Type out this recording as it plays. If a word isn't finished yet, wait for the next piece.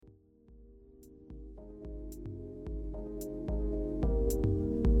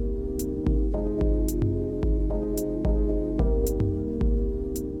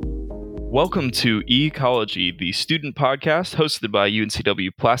Welcome to Ecology, the student podcast hosted by UNCW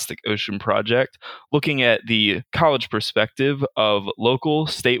Plastic Ocean Project, looking at the college perspective of local,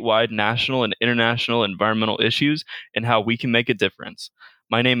 statewide, national, and international environmental issues and how we can make a difference.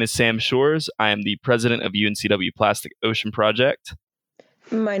 My name is Sam Shores. I am the president of UNCW Plastic Ocean Project.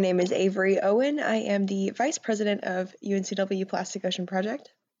 My name is Avery Owen. I am the vice president of UNCW Plastic Ocean Project.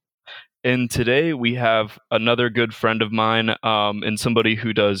 And today we have another good friend of mine and somebody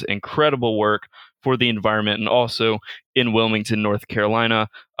who does incredible work for the environment and also in Wilmington, North Carolina.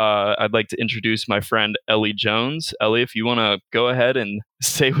 I'd like to introduce my friend Ellie Jones. Ellie, if you want to go ahead and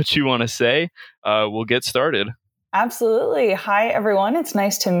say what you want to say, we'll get started. Absolutely. Hi, everyone. It's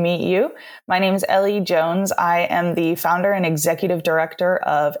nice to meet you. My name is Ellie Jones. I am the founder and executive director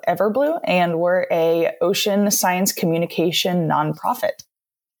of Everblue, and we're a ocean science communication nonprofit.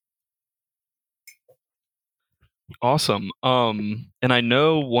 Awesome. And I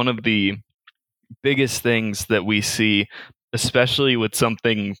know one of the biggest things that we see, especially with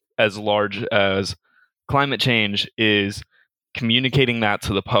something as large as climate change, is communicating that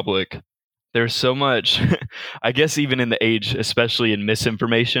to the public. There's so much, I guess, even in the age, especially in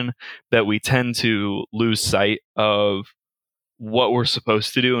misinformation, that we tend to lose sight of what we're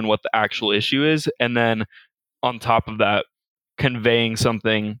supposed to do and what the actual issue is. And then on top of that, conveying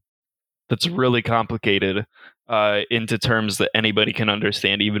something that's really complicated into terms that anybody can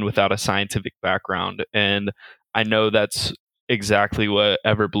understand, even without a scientific background. And I know that's exactly what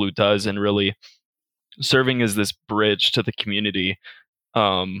Everblue does, and really serving as this bridge to the community.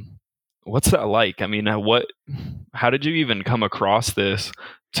 What's that like? I mean, how did you even come across this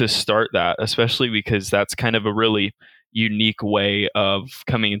to start that? Especially because that's kind of a really unique way of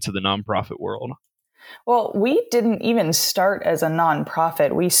coming into the nonprofit world. Well, we didn't even start as a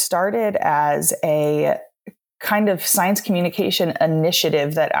nonprofit. We started as a kind of science communication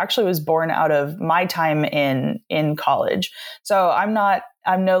initiative that actually was born out of my time in college. So I'm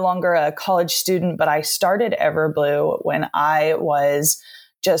no longer a college student, but I started Everblue when I was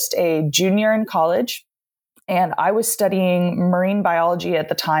just a junior in college, and I was studying marine biology at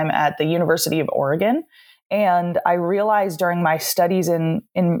the time at the University of Oregon. And I realized during my studies in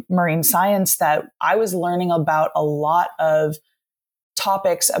marine science that I was learning about a lot of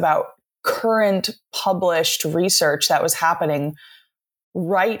topics about current published research that was happening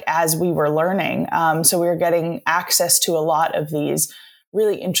right as we were learning. So we were getting access to a lot of these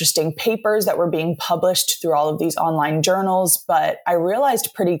really interesting papers that were being published through all of these online journals. But I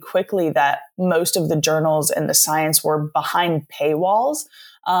realized pretty quickly that most of the journals and the science were behind paywalls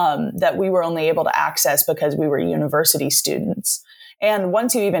that we were only able to access because we were university students. And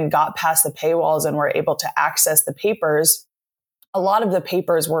once you even got past the paywalls and were able to access the papers, a lot of the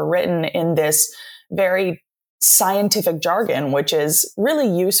papers were written in this very scientific jargon, which is really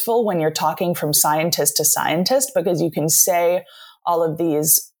useful when you're talking from scientist to scientist, because you can say all of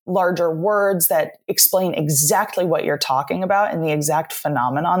these larger words that explain exactly what you're talking about and the exact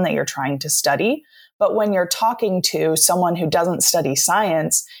phenomenon that you're trying to study. But when you're talking to someone who doesn't study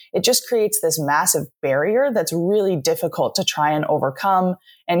science, it just creates this massive barrier that's really difficult to try and overcome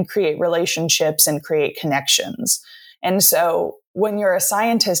and create relationships and create connections. And so when you're a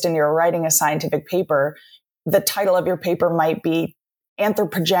scientist and you're writing a scientific paper, the title of your paper might be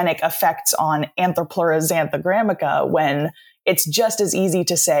Anthropogenic Effects on Anthropleura xanthogrammica, when it's just as easy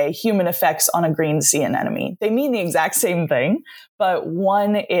to say human effects on a green sea anemone. They mean the exact same thing, but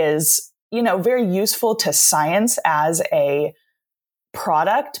one is, very useful to science as a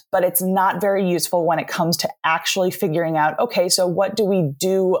product, but it's not very useful when it comes to actually figuring out, okay, so what do we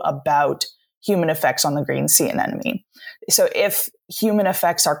do about human effects on the green sea anemone? So if human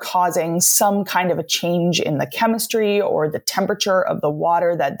effects are causing some kind of a change in the chemistry or the temperature of the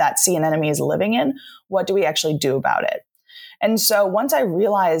water that sea anemone is living in, what do we actually do about it? And so once I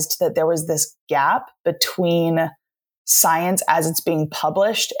realized that there was this gap between science as it's being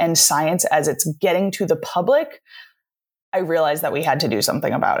published and science as it's getting to the public, I realized that we had to do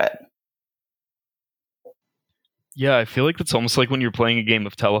something about it. Yeah, I feel like that's almost like when you're playing a game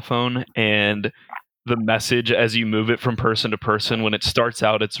of telephone and the message as you move it from person to person, when it starts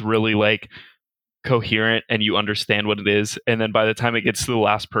out, it's really like coherent and you understand what it is. And then by the time it gets to the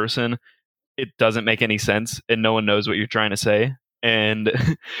last person, it doesn't make any sense and no one knows what you're trying to say. And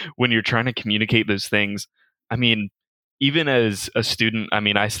when you're trying to communicate those things, I mean, even as a student, I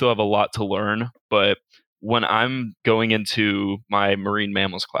mean, I still have a lot to learn, but when I'm going into my marine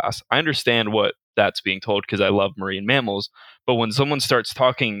mammals class, I understand what that's being told because I love marine mammals. But when someone starts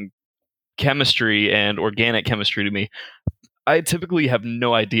talking chemistry and organic chemistry to me, I typically have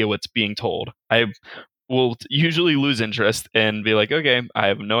no idea what's being told. will usually lose interest and be like, okay, I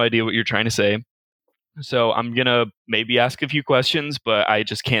have no idea what you're trying to say. So I'm going to maybe ask a few questions, but I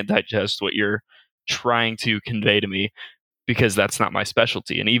just can't digest what you're trying to convey to me because that's not my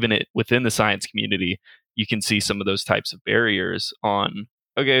specialty. And even within the science community, you can see some of those types of barriers on,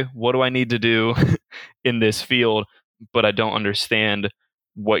 okay, what do I need to do in this field? But I don't understand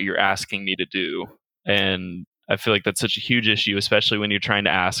what you're asking me to do. And I feel like that's such a huge issue, especially when you're trying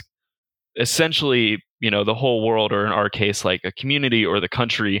to ask essentially, the whole world, or in our case, like a community or the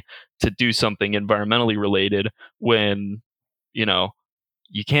country, to do something environmentally related when, you know,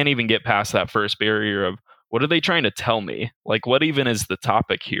 you can't even get past that first barrier of what are they trying to tell me? Like, what even is the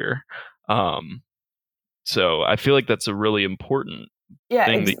topic here? So I feel like that's a really important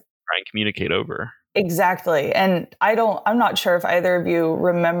thing that you try and communicate over. Exactly. And I'm not sure if either of you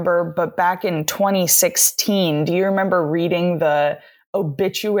remember, but back in 2016, do you remember reading the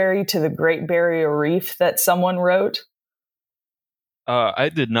obituary to the Great Barrier Reef that someone wrote? I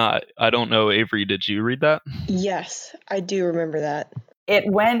did not. I don't know, Avery, did you read that? Yes, I do remember that. It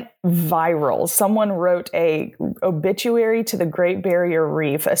went viral. Someone wrote a obituary to the Great Barrier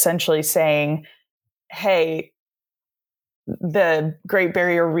Reef, essentially saying, hey, the Great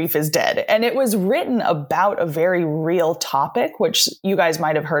Barrier Reef is dead. And it was written about a very real topic, which you guys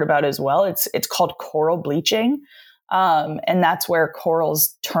might have heard about as well. It's called coral bleaching. And that's where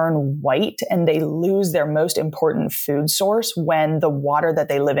corals turn white and they lose their most important food source when the water that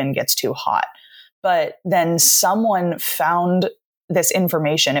they live in gets too hot. But then someone found this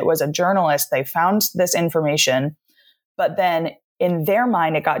information. It was a journalist. They found this information, but then in their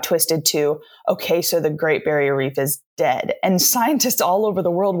mind, it got twisted to, okay, so the Great Barrier Reef is dead. And scientists all over the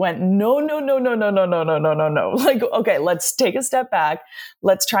world went, no. Like, okay, let's take a step back.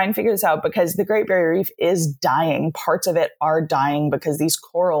 Let's try and figure this out because the Great Barrier Reef is dying. Parts of it are dying because these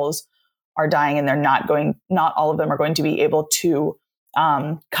corals are dying and not all of them are going to be able to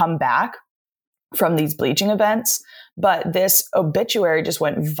come back from these bleaching events. But this obituary just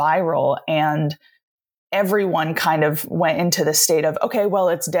went viral and everyone kind of went into the state of, okay, well,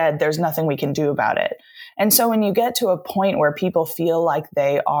 it's dead. There's nothing we can do about it. And so when you get to a point where people feel like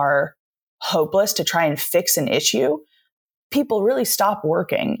they are hopeless to try and fix an issue, people really stop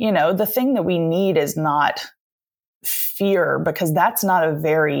working. The thing that we need is not fear, because that's not a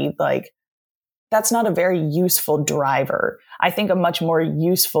very useful driver. I think a much more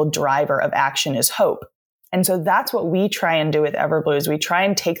useful driver of action is hope. And so that's what we try and do with Everblue is we try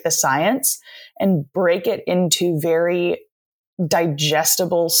and take the science and break it into very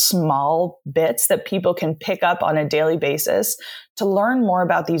digestible, small bits that people can pick up on a daily basis to learn more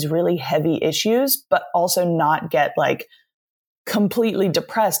about these really heavy issues, but also not get like completely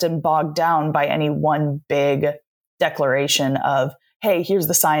depressed and bogged down by any one big declaration of, hey, here's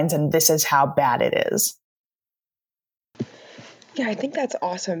the science and this is how bad it is. Yeah, I think that's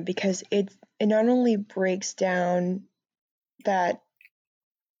awesome because it not only breaks down that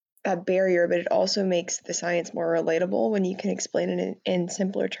barrier, but it also makes the science more relatable when you can explain it in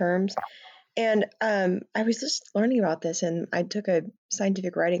simpler terms. And I was just learning about this, and I took a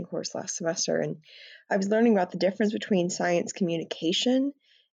scientific writing course last semester, and I was learning about the difference between science communication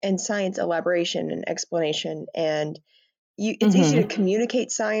and science elaboration and explanation. And it's easy to communicate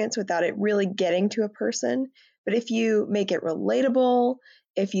science without it really getting to a person. But if you make it relatable,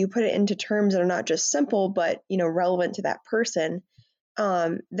 if you put it into terms that are not just simple, but, relevant to that person,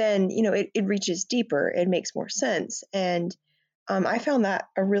 then, it reaches deeper. It makes more sense. And I found that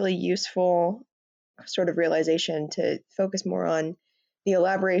a really useful sort of realization to focus more on the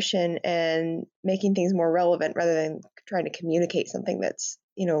elaboration and making things more relevant rather than trying to communicate something that's,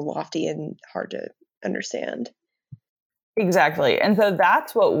 lofty and hard to understand. Exactly. And so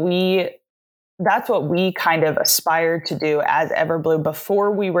that's what we kind of aspired to do as Everblue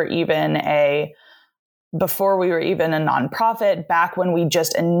before we were even a nonprofit, back when we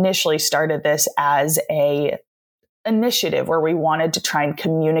just initially started this as a initiative where we wanted to try and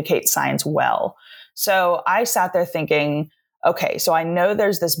communicate science well. So I sat there thinking, okay, so I know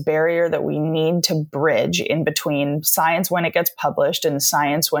there's this barrier that we need to bridge in between science when it gets published and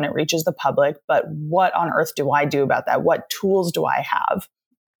science when it reaches the public, but what on earth do I do about that? What tools do I have?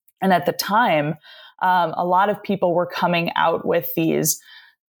 And at the time, a lot of people were coming out with these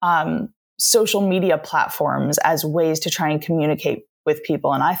social media platforms as ways to try and communicate with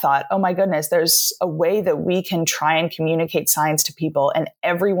people. And I thought, oh my goodness, there's a way that we can try and communicate science to people, and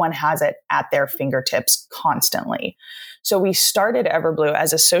everyone has it at their fingertips constantly. So we started Everblue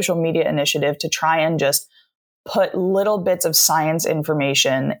as a social media initiative to try and just put little bits of science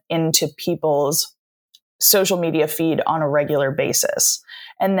information into people's social media feed on a regular basis.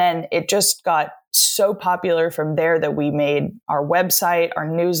 And then it just got so popular from there that we made our website, our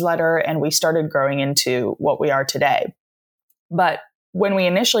newsletter, and we started growing into what we are today. But when we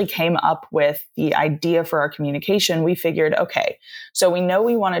initially came up with the idea for our communication, we figured, okay, so we know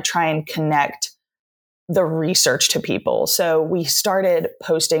we want to try and connect the research to people. So we started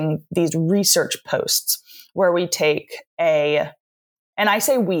posting these research posts where we take and I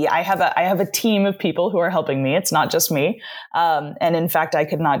say we, I have a team of people who are helping me. It's not just me. And in fact, I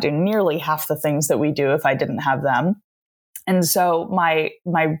could not do nearly half the things that we do if I didn't have them. And so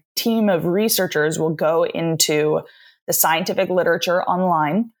my team of researchers will go into the scientific literature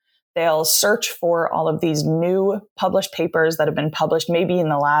online. They'll search for all of these new published papers that have been published maybe in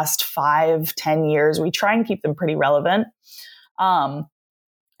the last 5-10 years. We try and keep them pretty relevant.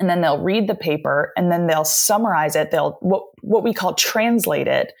 And then they'll read the paper and then they'll summarize it. They'll what we call translate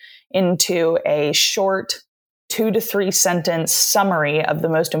it into a short 2 to 3 sentence summary of the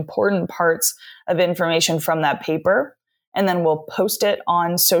most important parts of information from that paper. And then we'll post it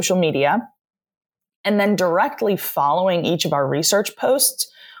on social media. And then directly following each of our research posts,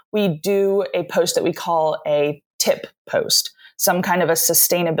 we do a post that we call a tip post, some kind of a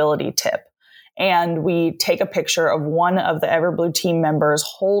sustainability tip. And we take a picture of one of the Everblue team members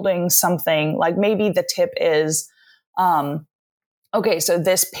holding something, like maybe the tip is, okay, so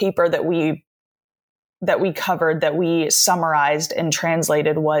this paper that we covered, that we summarized and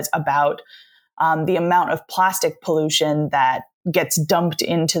translated was about the amount of plastic pollution that gets dumped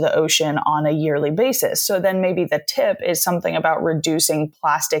into the ocean on a yearly basis. So then maybe the tip is something about reducing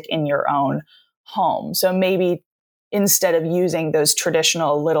plastic in your own home. So maybe instead of using those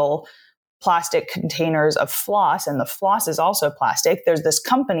traditional little plastic containers of floss, and the floss is also plastic, there's this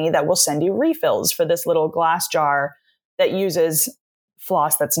company that will send you refills for this little glass jar that uses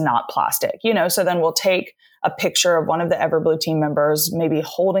floss that's not plastic, so then we'll take a picture of one of the Everblue team members, maybe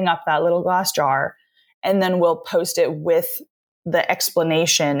holding up that little glass jar, and then we'll post it with the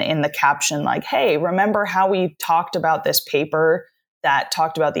explanation in the caption, like, hey, remember how we talked about this paper that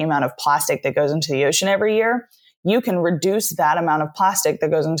talked about the amount of plastic that goes into the ocean every year? You can reduce that amount of plastic that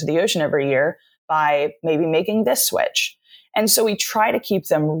goes into the ocean every year by maybe making this switch. And so we try to keep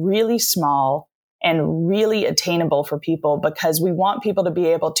them really small and really attainable for people, because we want people to be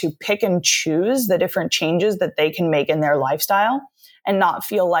able to pick and choose the different changes that they can make in their lifestyle and not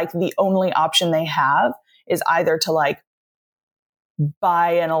feel like the only option they have is either to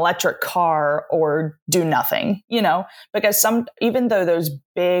buy an electric car or do nothing, because even though those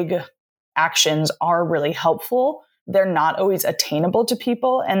big actions are really helpful, they're not always attainable to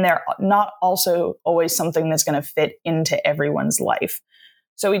people, and they're not also always something that's going to fit into everyone's life.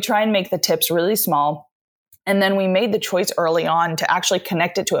 So we try and make the tips really small. And then we made the choice early on to actually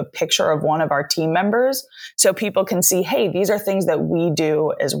connect it to a picture of one of our team members so people can see, hey, these are things that we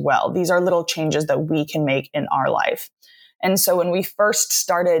do as well. These are little changes that we can make in our life. And so when we first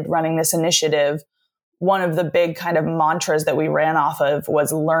started running this initiative, one of the big kind of mantras that we ran off of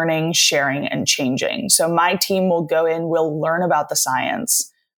was learning, sharing, and changing. So my team will go in, we'll learn about the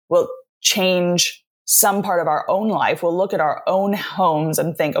science, we'll change some part of our own life. We'll look at our own homes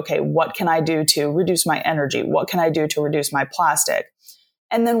and think, okay, what can I do to reduce my energy? What can I do to reduce my plastic?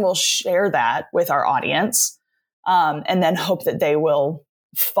 And then we'll share that with our audience, and then hope that they will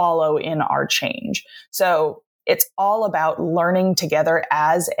follow in our change. So it's all about learning together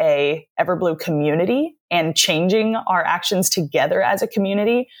as a Everblue community and changing our actions together as a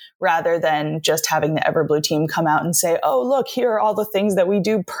community, rather than just having the Everblue team come out and say, oh, look, here are all the things that we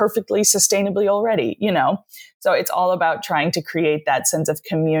do perfectly sustainably already, So it's all about trying to create that sense of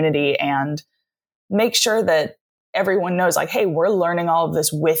community and make sure that everyone knows, like, hey, we're learning all of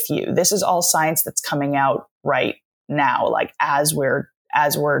this with you. This is all science that's coming out right now, like as we're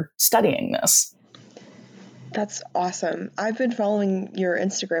studying this. That's awesome. I've been following your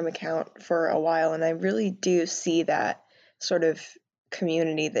Instagram account for a while, and I really do see that sort of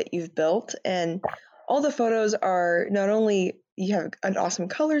community that you've built. And all the photos are not only, you have an awesome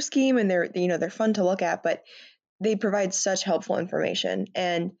color scheme and they're fun to look at, but they provide such helpful information.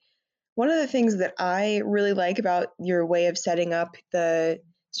 And one of the things that I really like about your way of setting up the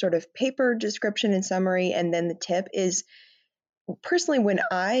sort of paper description and summary and then the tip is, personally, when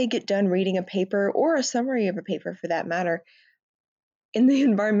I get done reading a paper, or a summary of a paper for that matter, in the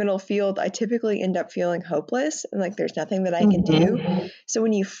environmental field, I typically end up feeling hopeless and like there's nothing that I can do. So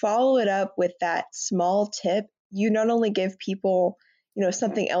when you follow it up with that small tip, you not only give people,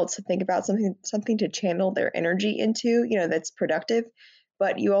 something else to think about, something to channel their energy into, that's productive,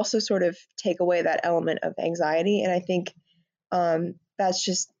 but you also sort of take away that element of anxiety. And I think that's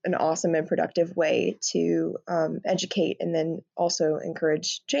just an awesome and productive way to educate and then also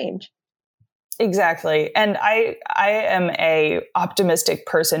encourage change. Exactly. And I am a optimistic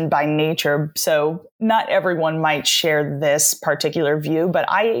person by nature, so not everyone might share this particular view, but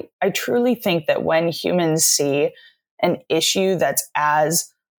I truly think that when humans see an issue that's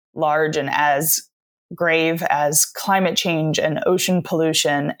as large and as grave as climate change and ocean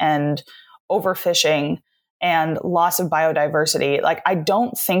pollution and overfishing and loss of biodiversity, like, I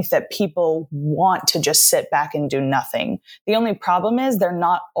don't think that people want to just sit back and do nothing. The only problem is they're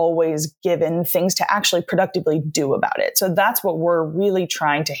not always given things to actually productively do about it. So that's what we're really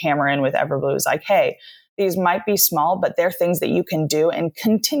trying to hammer in with Everblue is like, hey, these might be small, but they're things that you can do and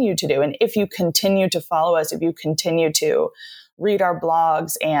continue to do. And if you continue to follow us, if you continue to read our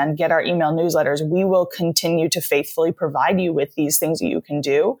blogs and get our email newsletters, we will continue to faithfully provide you with these things that you can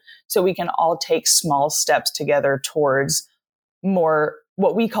do so we can all take small steps together towards more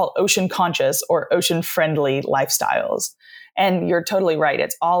what we call ocean conscious or ocean friendly lifestyles. And you're totally right.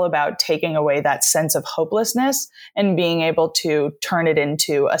 It's all about taking away that sense of hopelessness and being able to turn it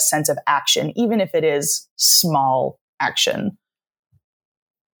into a sense of action, even if it is small action.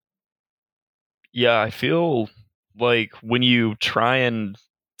 Yeah, I feel like when you try and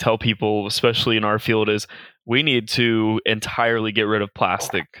tell people, especially in our field, is we need to entirely get rid of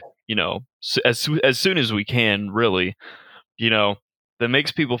plastic, as soon as we can, really, that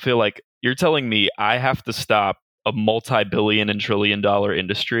makes people feel like you're telling me I have to stop a multi-billion and trillion-dollar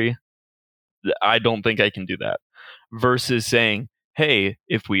industry. I don't think I can do that. Versus saying, hey,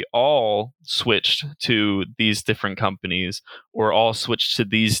 if we all switched to these different companies or all switched to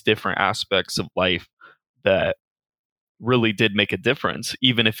these different aspects of life that really did make a difference,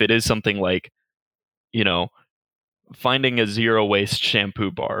 even if it is something like, finding a zero waste shampoo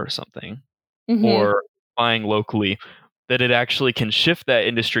bar or something, or buying locally, that it actually can shift that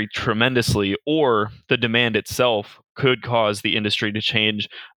industry tremendously, or the demand itself could cause the industry to change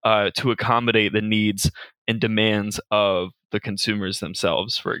to accommodate the needs and demands of the consumers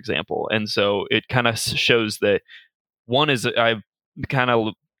themselves, for example. And so it kind of shows that one is, I've kind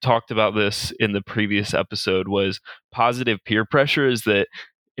of talked about this in the previous episode, was positive peer pressure is that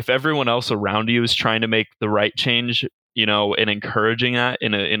if everyone else around you is trying to make the right change, and encouraging that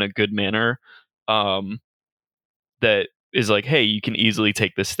in a good manner, that is like, hey, you can easily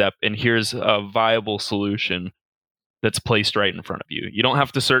take this step and here's a viable solution that's placed right in front of you. You don't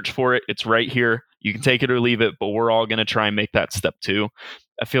have to search for it. It's right here. You can take it or leave it, but we're all going to try and make that step too.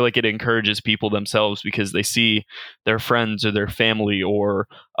 I feel like it encourages people themselves because they see their friends or their family or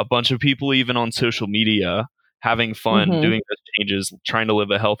a bunch of people even on social media having fun doing those changes, trying to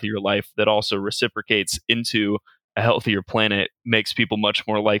live a healthier life that also reciprocates into a healthier planet, makes people much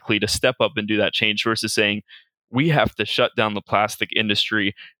more likely to step up and do that change versus saying, we have to shut down the plastic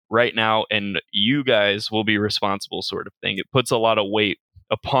industry right now and you guys will be responsible, sort of thing. It puts a lot of weight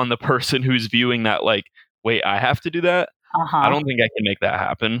upon the person who's viewing that, like, wait, I have to do that? I don't think I can make that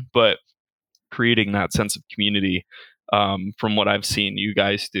happen. But creating that sense of community, from what I've seen you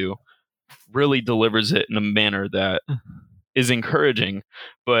guys do, really delivers it in a manner that is encouraging,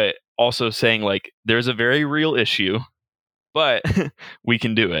 but also saying, like, there's a very real issue, but we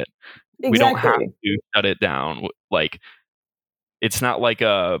can do it. We don't have to shut it down. Like, it's not like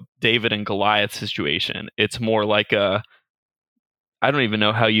a David and Goliath situation. It's more like I don't even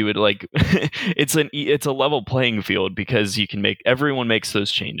know how you would like it's a level playing field because everyone makes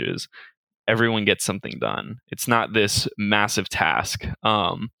those changes. Everyone gets something done. It's not this massive task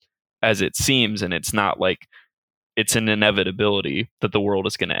as it seems, and it's not like it's an inevitability that the world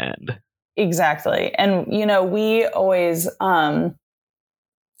is going to end. Exactly. And we always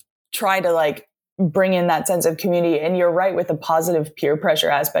try to like bring in that sense of community. And you're right with the positive peer pressure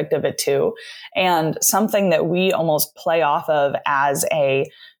aspect of it too. And something that we almost play off of as a,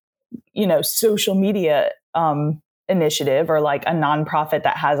 social media initiative or like a nonprofit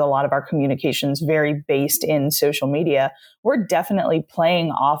that has a lot of our communications very based in social media. We're definitely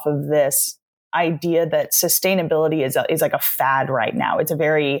playing off of this idea that sustainability is like a fad right now. It's a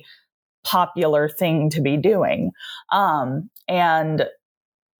very popular thing to be doing. And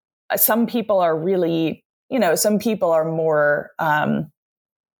some people are really, some people are more,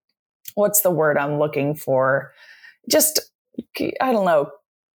 what's the word I'm looking for? Just, I don't know,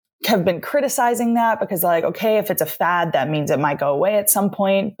 have been criticizing that because like, okay, if it's a fad, that means it might go away at some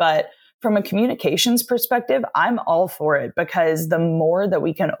point. But from a communications perspective, I'm all for it because the more that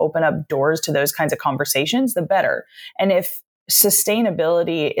we can open up doors to those kinds of conversations, the better. And if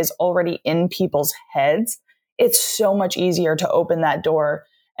sustainability is already in people's heads, it's so much easier to open that door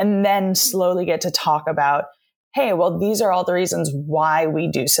and then slowly get to talk about, hey, well, these are all the reasons why we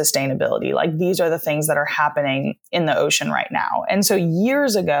do sustainability. Like, these are the things that are happening in the ocean right now. And so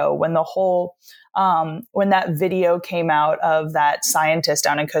years ago, when when that video came out of that scientist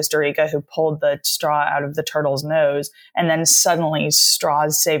down in Costa Rica who pulled the straw out of the turtle's nose, and then suddenly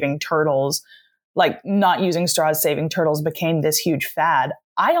straws saving turtles, like not using straws saving turtles, became this huge fad,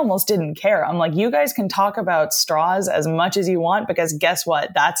 I almost didn't care. I'm like, you guys can talk about straws as much as you want, because guess what?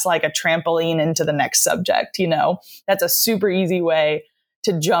 That's like a trampoline into the next subject. That's a super easy way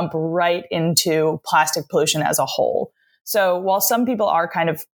to jump right into plastic pollution as a whole. So while some people are kind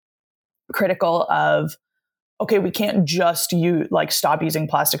of critical of, okay, we can't just stop using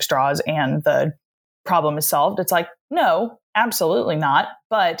plastic straws and the problem is solved, it's like, no, absolutely not.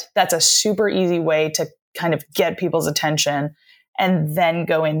 But that's a super easy way to kind of get people's attention and then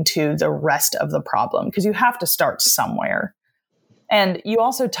go into the rest of the problem, because you have to start somewhere. And you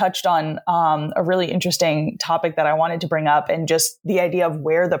also touched on a really interesting topic that I wanted to bring up, and just the idea of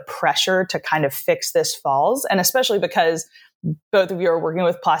where the pressure to kind of fix this falls. And especially because both of you are working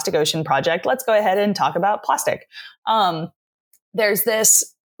with Plastic Ocean Project, let's go ahead and talk about plastic. There's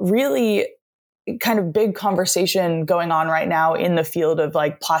this really kind of big conversation going on right now in the field of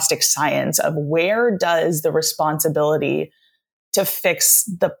like plastic science, of where does the responsibility to fix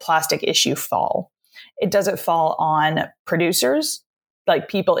the plastic issue fall? Does it fall on producers, like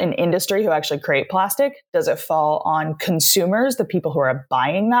people in industry who actually create plastic? Does it fall on consumers, the people who are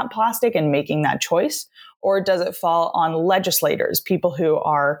buying that plastic and making that choice? Or does it fall on legislators, people who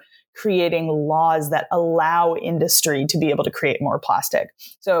are creating laws that allow industry to be able to create more plastic?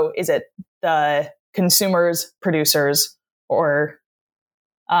 So is it the consumers, producers, or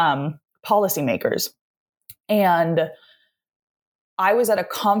policymakers? And I was at a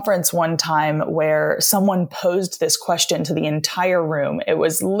conference one time where someone posed this question to the entire room. It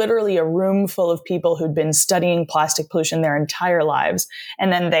was literally a room full of people who'd been studying plastic pollution their entire lives.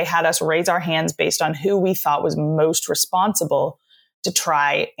 And then they had us raise our hands based on who we thought was most responsible to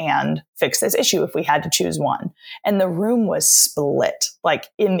try and fix this issue if we had to choose one. And the room was split, like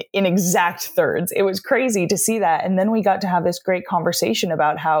in exact thirds. It was crazy to see that. And then we got to have this great conversation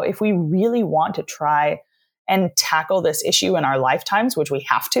about how if we really want to try and tackle this issue in our lifetimes, which we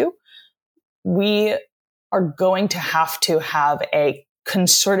have to, we are going to have a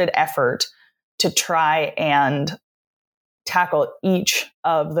concerted effort to try and tackle each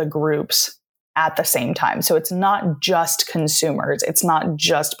of the groups at the same time. So it's not just consumers, it's not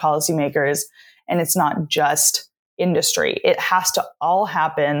just policymakers, and it's not just industry. It has to all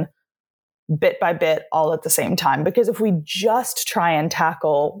happen bit by bit, all at the same time. Because if we just try and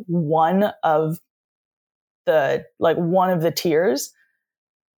tackle one of the tiers,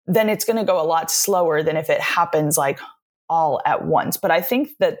 then it's going to go a lot slower than if it happens like all at once. But I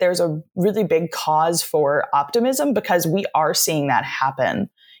think that there's a really big cause for optimism, because we are seeing that happen.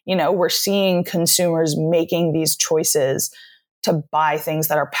 We're seeing consumers making these choices to buy things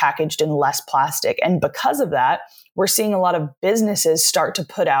that are packaged in less plastic. And because of that, we're seeing a lot of businesses start to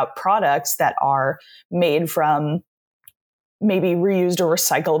put out products that are made from maybe reused or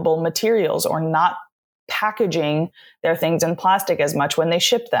recyclable materials, or not packaging their things in plastic as much when they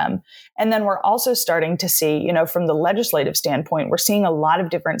ship them. And then we're also starting to see, from the legislative standpoint, we're seeing a lot of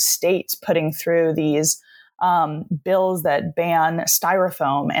different states putting through these bills that ban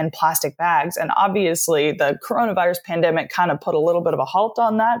styrofoam and plastic bags. And obviously the coronavirus pandemic kind of put a little bit of a halt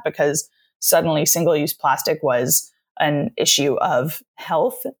on that, because suddenly single-use plastic was an issue of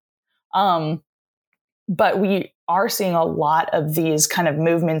health. But we are seeing a lot of these kind of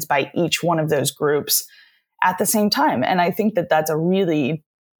movements by each one of those groups at the same time. And I think that that's a really,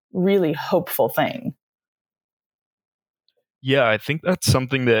 really hopeful thing. Yeah, I think that's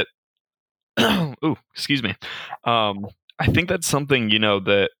something that, oh, excuse me. I think that's something,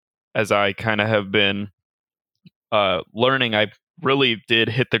 that as I kind of have been learning, I really did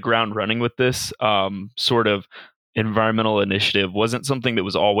hit the ground running with this sort of environmental initiative. Wasn't something that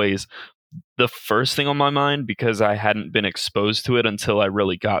was always the first thing on my mind, because I hadn't been exposed to it until I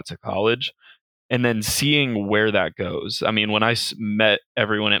really got to college. And then seeing where that goes. I mean, when I met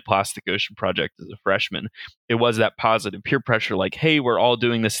everyone at Plastic Ocean Project as a freshman, it was that positive peer pressure, like, hey, we're all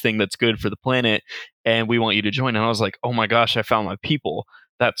doing this thing that's good for the planet, and we want you to join. And I was like, oh my gosh, I found my people.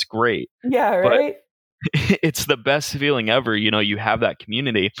 That's great. Yeah, right? But it's the best feeling ever. You have that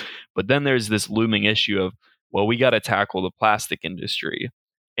community. But then there's this looming issue of, well, we got to tackle the plastic industry.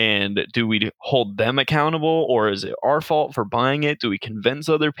 And do we hold them accountable, or is it our fault for buying it? Do we convince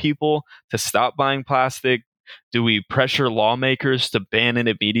other people to stop buying plastic? Do we pressure lawmakers to ban it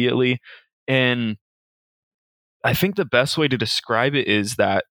immediately? And I think the best way to describe it is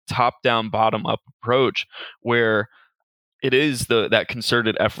that top down, bottom up approach where it is that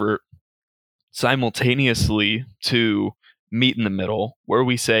concerted effort simultaneously to meet in the middle, where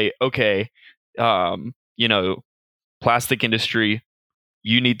we say, okay, you know, plastic industry,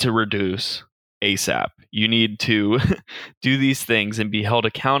 you need to reduce ASAP. You need to do these things and be held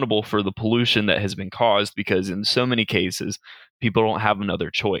accountable for the pollution that has been caused, because in so many cases, people don't have another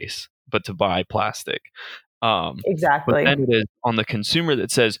choice but to buy plastic. But Exactly. then it is on the consumer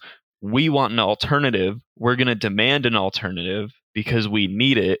that says, we want an alternative. We're going to demand an alternative because we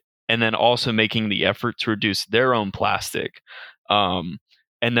need it. And then also making the effort to reduce their own plastic. And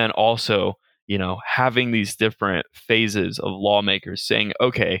then also, having these different phases of lawmakers saying,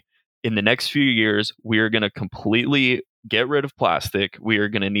 okay, in the next few years, we are going to completely get rid of plastic. We are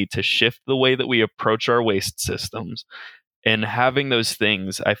going to need to shift the way that we approach our waste systems. And having those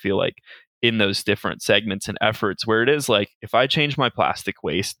things, I feel like, in those different segments and efforts, where it is like, if I change my plastic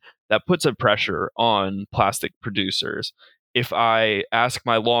waste, that puts a pressure on plastic producers. If I ask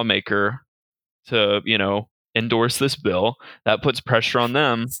my lawmaker to, endorse this bill, that puts pressure on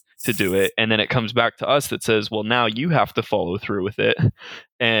them to do it. And then it comes back to us that says, well, now you have to follow through with it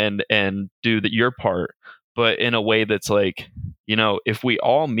and do your part. But in a way that's like, if we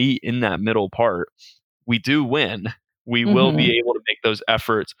all meet in that middle part, we do win. We will be able to make those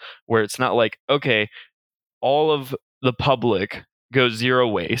efforts where it's not like, okay, all of the public goes zero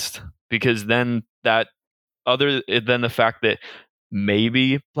waste, because then the fact that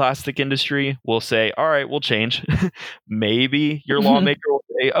maybe plastic industry will say, all right, we'll change. Maybe your lawmaker will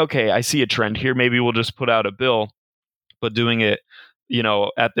say, okay, I see a trend here. Maybe we'll just put out a bill, but doing it,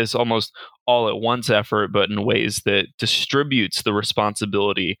 at this almost all at once effort, but in ways that distributes the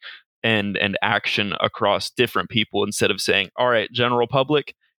responsibility and action across different people, instead of saying, all right, general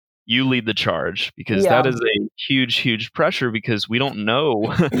public, you lead the charge, because that is a huge pressure, because we don't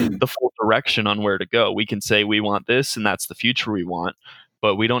know the full direction on where to go. We can say we want this and that's the future we want,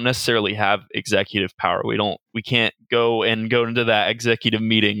 but we don't necessarily have executive power. We can't go into that executive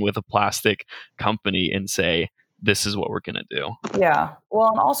meeting with a plastic company and say, this is what we're going to do. Yeah. Well,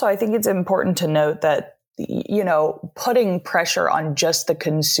 and also I think it's important to note that, putting pressure on just the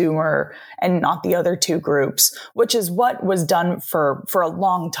consumer and not the other two groups, which is what was done for a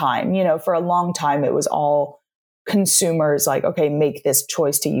long time. For a long time, it was all consumers like, okay, make this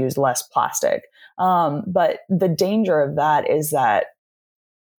choice to use less plastic. But the danger of that is that,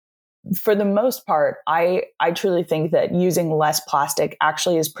 for the most part, I truly think that using less plastic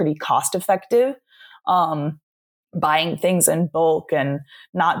actually is pretty cost effective. Buying things in bulk and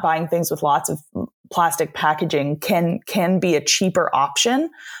not buying things with lots of plastic packaging can be a cheaper option.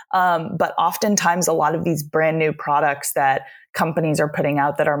 But oftentimes a lot of these brand new products that companies are putting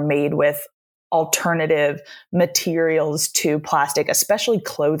out that are made with alternative materials to plastic, especially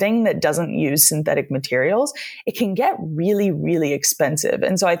clothing that doesn't use synthetic materials, it can get really, really expensive.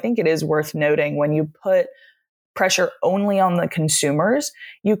 And so I think it is worth noting, when you put pressure only on the consumers,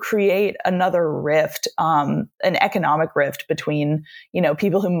 you create another rift, an economic rift between,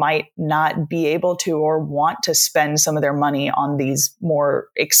 people who might not be able to or want to spend some of their money on these more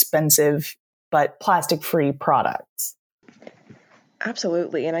expensive but plastic-free products.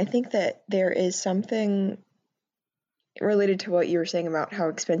 Absolutely. And I think that there is something related to what you were saying about how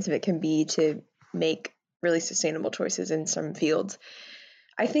expensive it can be to make really sustainable choices in some fields.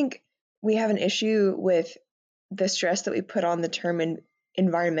 I think we have an issue with the stress that we put on the term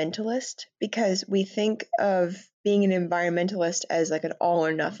environmentalist, because we think of being an environmentalist as like an all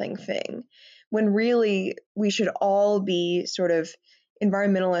or nothing thing, when really we should all be sort of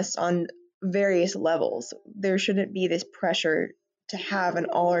environmentalists on various levels. There shouldn't be this pressure to have an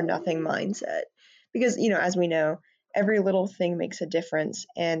all or nothing mindset, because, as we know, every little thing makes a difference,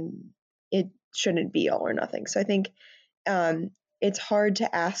 and it shouldn't be all or nothing. So I think it's hard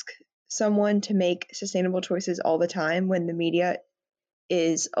to ask someone to make sustainable choices all the time when the media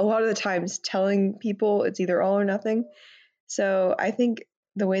is a lot of the times telling people it's either all or nothing. So I think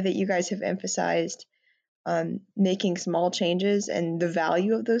the way that you guys have emphasized making small changes and the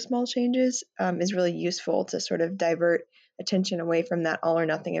value of those small changes is really useful to sort of divert attention away from that all or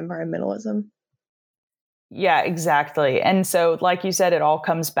nothing environmentalism. Yeah, exactly. And so, like you said, it all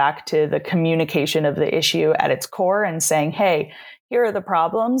comes back to the communication of the issue at its core, and saying, hey, here are the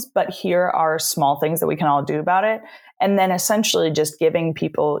problems, but here are small things that we can all do about it. And then essentially just giving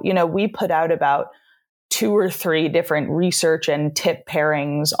people, we put out about 2 or 3 different research and tip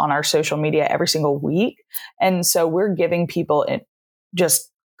pairings on our social media every single week. And so we're giving people just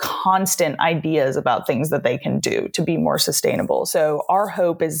constant ideas about things that they can do to be more sustainable. So our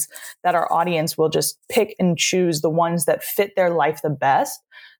hope is that our audience will just pick and choose the ones that fit their life the best,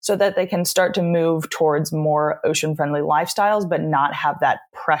 so that they can start to move towards more ocean-friendly lifestyles, but not have that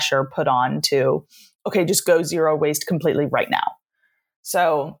pressure put on to, okay, just go zero waste completely right now.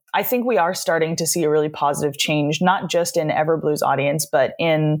 So I think we are starting to see a really positive change, not just in Everblue's audience, but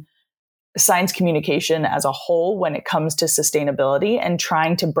in science communication as a whole when it comes to sustainability, and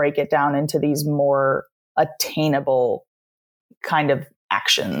trying to break it down into these more attainable kind of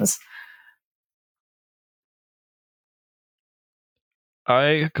actions.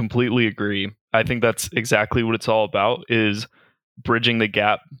 I completely agree. I think that's exactly what it's all about, is bridging the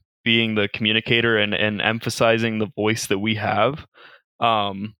gap, being the communicator, and emphasizing the voice that we have,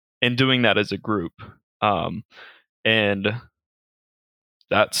 and doing that as a group. And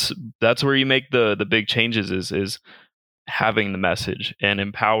that's where you make the big changes, is having the message and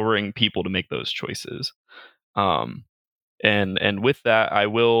empowering people to make those choices. Um, and with that, I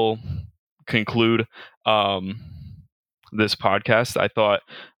will conclude this podcast. I thought,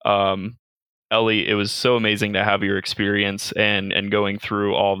 Ellie, it was so amazing to have your experience and going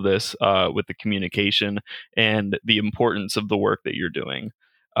through all of this with the communication and the importance of the work that you're doing,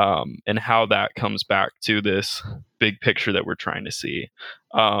 and how that comes back to this big picture that we're trying to see.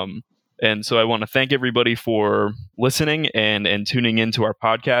 And so I want to thank everybody for listening and tuning into our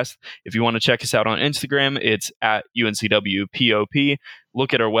podcast. If you want to check us out on Instagram, it's at UNCWPOP.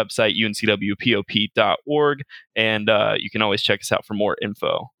 Look at our website, uncwpop.org, and you can always check us out for more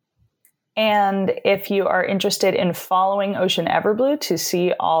info. And if you are interested in following Ocean Everblue to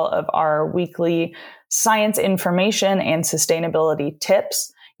see all of our weekly science information and sustainability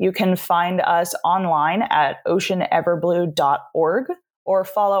tips, you can find us online at oceaneverblue.org, or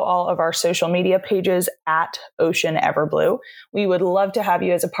follow all of our social media pages at Ocean Everblue. We would love to have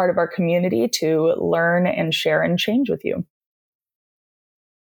you as a part of our community to learn and share and change with you.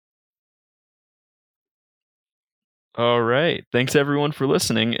 All right. Thanks everyone for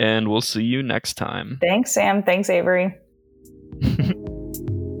listening, and we'll see you next time. Thanks, Sam. Thanks, Avery.